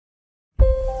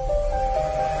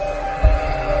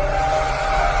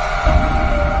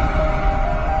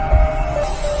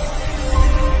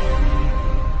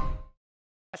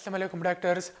Assalamu alaikum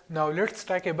doctors. Now let's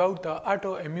talk about the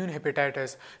autoimmune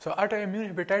hepatitis. So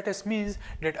autoimmune hepatitis means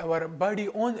that our body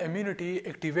own immunity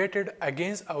activated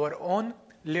against our own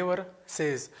liver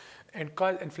cells and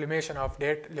cause inflammation of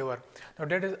that liver. Now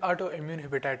that is autoimmune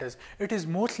hepatitis. It is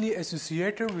mostly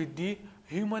associated with the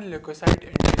human leukocyte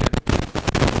antigen.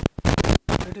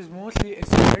 It is mostly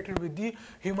associated with the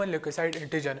human leukocyte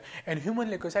antigen, and human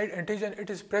leukocyte antigen, it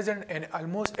is present in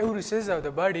almost every cell of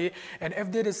the body, and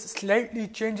if there is slightly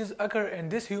changes occur in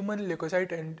this human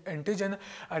leukocyte antigen,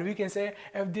 or we can say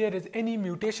if there is any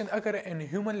mutation occur in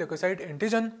human leukocyte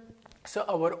antigen, so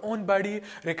our own body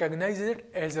recognizes it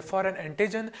as a foreign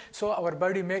antigen, so our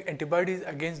body make antibodies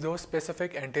against those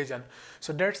specific antigen.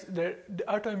 So that's the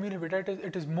autoimmune hepatitis.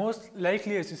 It is most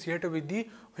likely associated with the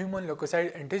human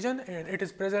leukocyte antigen, and it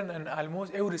is present in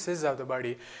almost every cell of the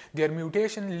body. Their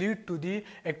mutation lead to the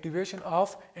activation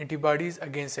of antibodies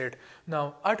against it.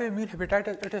 Now autoimmune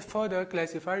hepatitis, it is further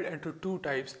classified into two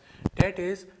types, that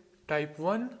is type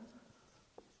 1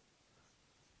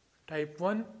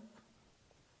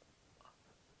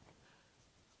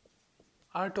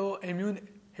 autoimmune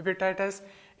hepatitis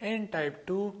and type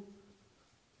 2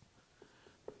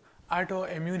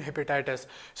 autoimmune hepatitis.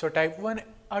 So type 1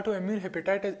 autoimmune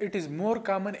hepatitis, it is more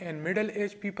common in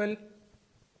middle-aged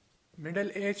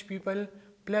people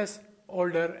plus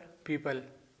older people,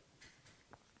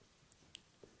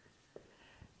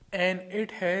 and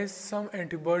it has some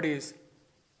antibodies.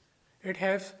 It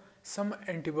has some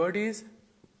antibodies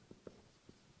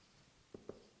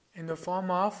in the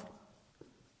form of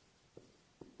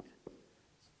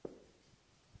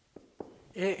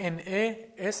ANA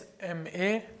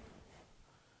SMA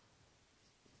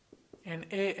and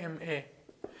AMA,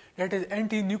 that is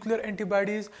anti-nuclear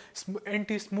antibodies,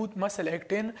 anti-smooth muscle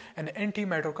actin, and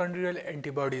anti-mitochondrial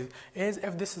antibodies. As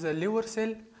if this is a liver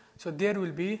cell, so there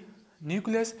will be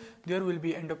nucleus, there will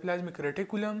be endoplasmic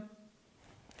reticulum,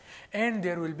 and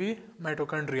there will be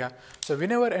mitochondria. So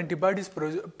whenever antibodies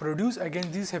produce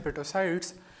against these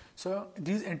hepatocytes, so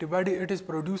these antibody, it is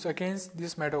produced against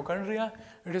this mitochondria,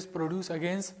 it is produced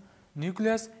against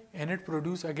nucleus, and it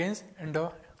produced against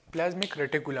endoplasmic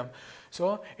reticulum.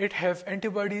 So it have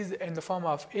antibodies in the form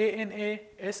of ANA,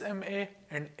 SMA,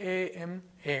 and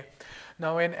AMA.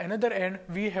 Now in another end,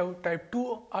 we have type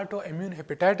 2 autoimmune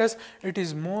hepatitis. It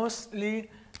is mostly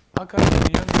occur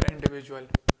in younger individual.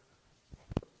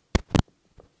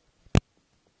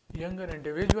 It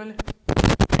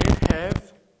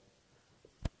have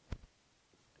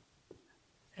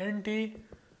anti-liver,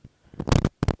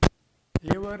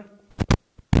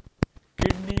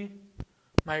 kidney,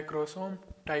 microsome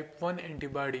type 1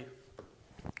 antibody.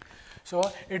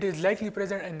 So it is likely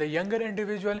present in the younger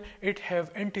individual. It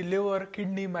have anti-liver,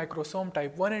 kidney, microsome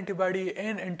type 1 antibody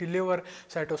and anti-liver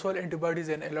cytosol antibodies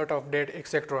and a lot of that,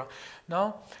 etc.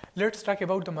 Now let's talk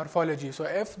about the morphology. So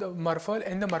if the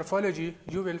in the morphology,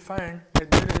 you will find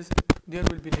that there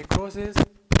will be necrosis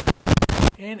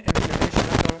and inflammation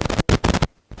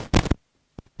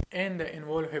and the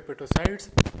involved hepatocytes.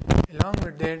 Along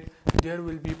with that, there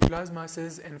will be plasma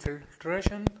cells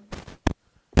infiltration,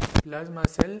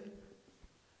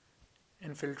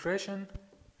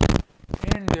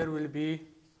 and there will be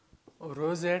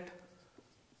Rosette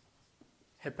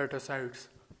hepatocytes.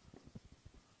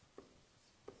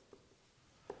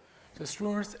 So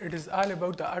students, it is all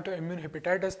about the autoimmune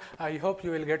hepatitis. I hope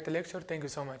you will get the lecture. Thank you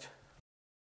so much.